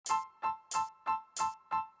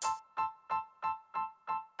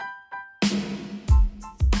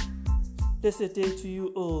Blessed day to you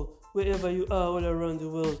all, wherever you are all around the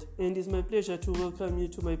world. And it's my pleasure to welcome you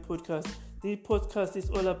to my podcast. The podcast is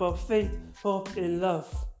all about faith, hope, and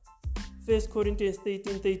love. 1 Corinthians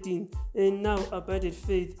 13:13. And now abideth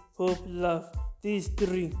faith, hope, love. These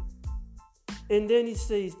three. And then it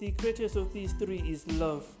says, the greatest of these three is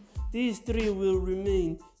love. These three will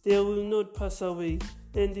remain. They will not pass away.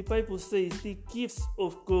 And the Bible says the gifts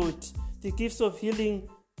of God, the gifts of healing,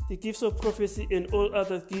 the gifts of prophecy, and all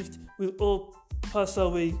other gifts will all pass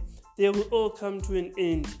away. They will all come to an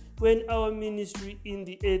end. When our ministry in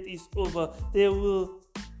the earth is over, they will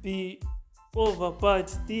be over.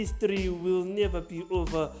 But these three will never be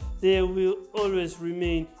over. They will always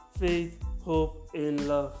remain: faith, hope, and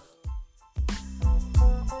love.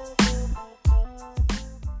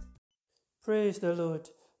 Praise the Lord.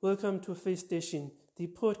 Welcome to Faith Station, the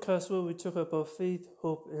podcast where we talk about faith,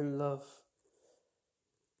 hope, and love.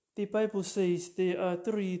 The Bible says there are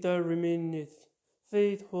three that remaineth: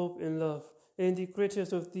 faith, hope, and love. And the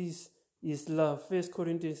greatest of these is love. 1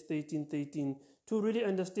 Corinthians 13:13. To really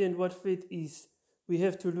understand what faith is, we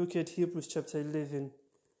have to look at Hebrews chapter 11.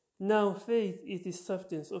 Now faith is the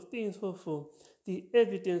substance of things hoped for, the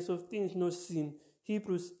evidence of things not seen.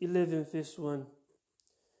 Hebrews 11 verse 1.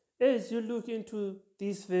 As you look into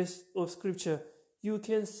this verse of scripture, you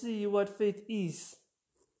can see what faith is.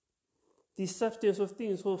 The substance of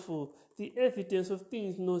things hoped for, the evidence of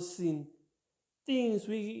things not seen. Things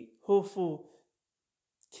we hope for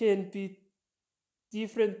can be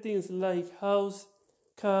different things like house,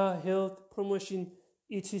 car, health, promotion,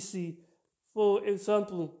 etc. For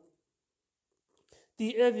example,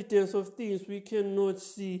 the evidence of things we cannot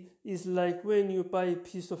see is like when you buy a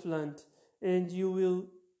piece of land and you will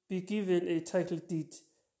be given a title deed.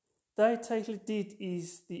 That title deed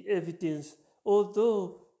is the evidence.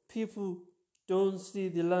 Although people don't see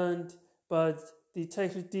the land, but the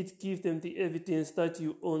title deed gives them the evidence that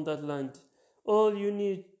you own that land. All you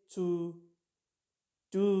need to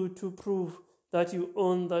do to prove that you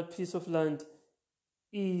own that piece of land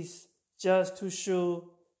is just to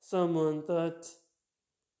show someone that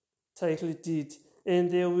title deed, and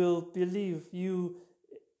they will believe you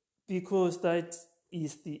because that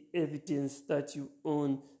is the evidence that you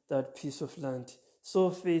own that piece of land. So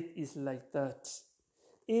faith is like that.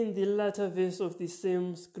 In the latter verse of the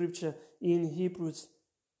same scripture in Hebrews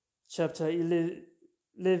chapter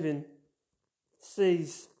 11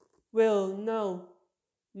 says, well, now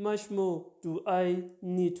much more do I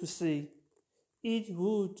need to say. It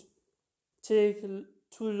would take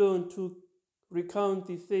too long to recount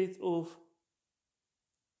the faith of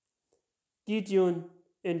Gideon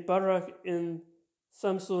and Barak and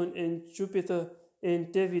Samson and Jupiter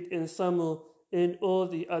and David and Samuel and all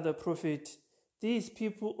the other prophets. These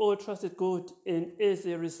people all trusted God and as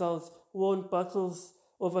a result won battles,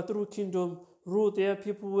 overthrew kingdom, ruled their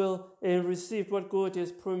people well, and received what God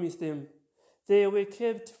has promised them. They were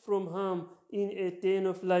kept from harm in a den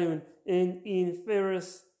of lions and in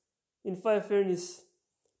fire furnace.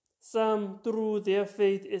 Some through their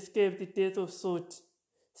faith escaped the death of sword.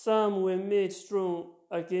 Some were made strong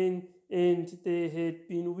again and they had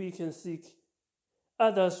been weak and sick.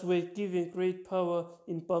 Others were given great power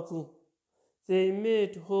in battle. They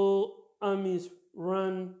made whole armies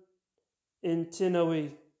run and turn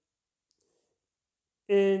away.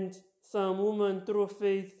 And some women through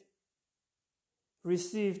faith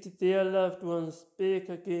received their loved ones back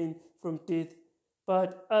again from death.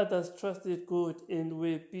 But others trusted God and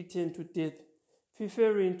were beaten to death,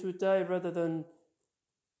 preferring to die rather than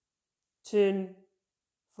turn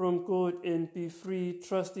from God and be free,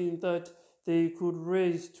 trusting that they could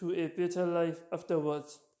rise to a better life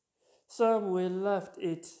afterwards. Some were laughed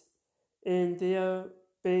at and their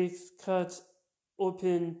backs cut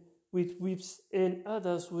open with whips, and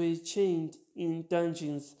others were chained in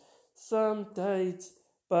dungeons. Some died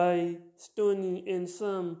by stoning and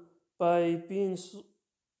some by being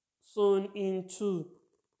sawn in two.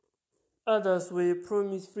 Others were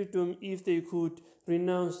promised freedom if they could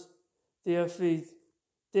renounce their faith,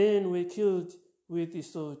 then were killed with the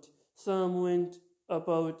sword. Some went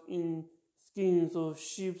about in skins of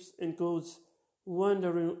sheep and goats,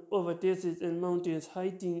 wandering over deserts and mountains,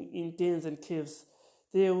 hiding in dens and caves.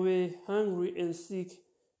 They were hungry and sick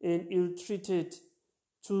and ill-treated,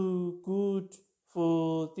 too good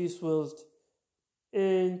for this world.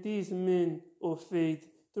 And these men of faith,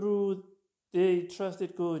 through they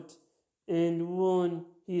trusted God and won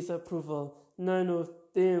his approval. None of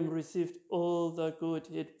them received all that God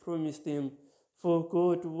had promised them, for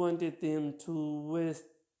God wanted them to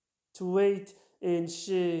wait and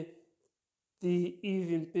share the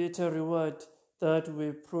even better reward that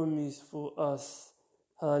were promised for us.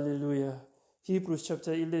 Hallelujah. Hebrews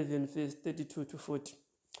chapter 11, verse 32 to 40.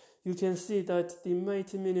 You can see that the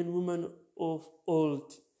mighty men and women of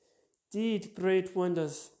old did great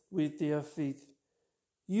wonders with their faith.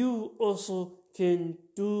 You also can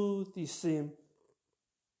do the same.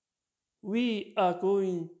 We are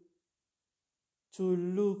going to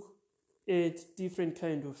look at different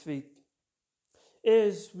kind of faith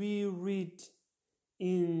as we read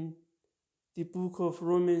in the book of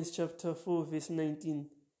Romans chapter 4 verse 19,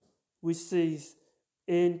 which says,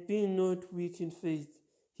 "And being not weak in faith,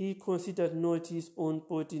 he considered not his own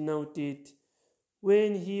body now dead,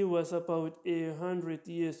 when he was about 100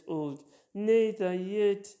 years old, neither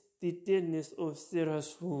yet the deadness of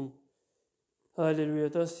Sarah's womb." Hallelujah.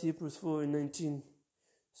 That's Hebrews 4 and 19.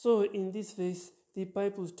 So in this verse, the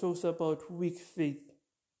Bible talks about weak faith,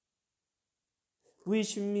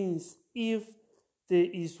 which means if there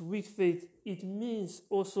is weak faith, it means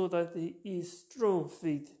also that there is strong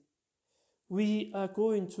faith. We are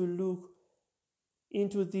going to look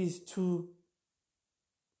into these two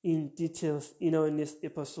in details in our next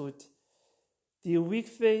episode: the weak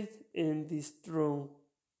faith and the strong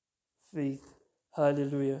faith.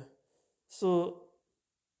 Hallelujah. So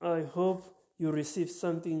I hope you receive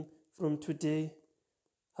something from today.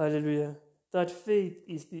 Hallelujah. That faith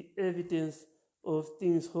is the evidence of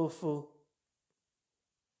things hoped for.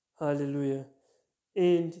 Hallelujah.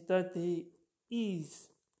 And that there is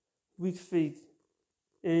weak faith.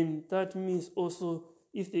 And that means also,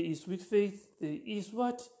 if there is weak faith, there is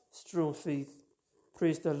what? Strong faith.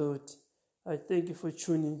 Praise the Lord. I thank you for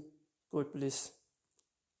tuning. God bless.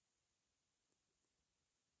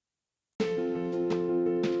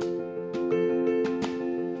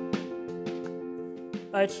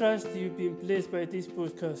 I trust you've been blessed by this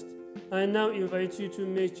podcast. I now invite you to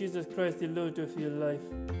make Jesus Christ the Lord of your life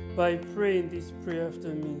by praying this prayer after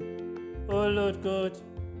me. Oh Lord God,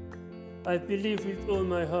 I believe with all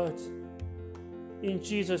my heart in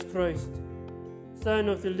Jesus Christ, Son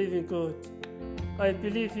of the living God. I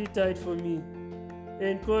believe he died for me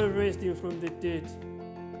and God raised him from the dead.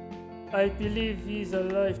 I believe he is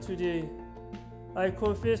alive today. I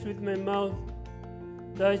confess with my mouth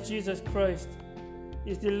that Jesus Christ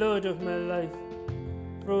is the Lord of my life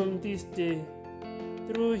from this day.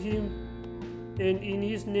 Through him and in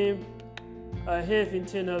his name, I have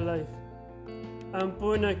eternal life. I'm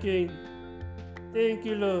born again. Thank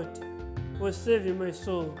you, Lord, for saving my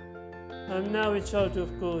soul. I'm now a child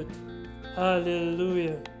of God.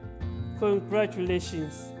 Hallelujah.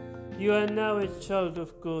 Congratulations. You are now a child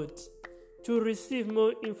of God. To receive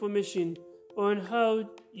more information on how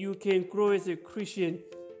you can grow as a Christian,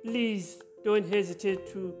 please don't hesitate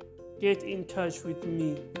to get in touch with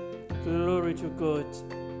me. Glory to God.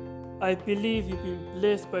 I believe you've been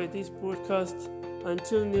blessed by this podcast.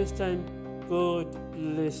 Until next time, God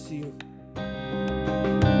bless you.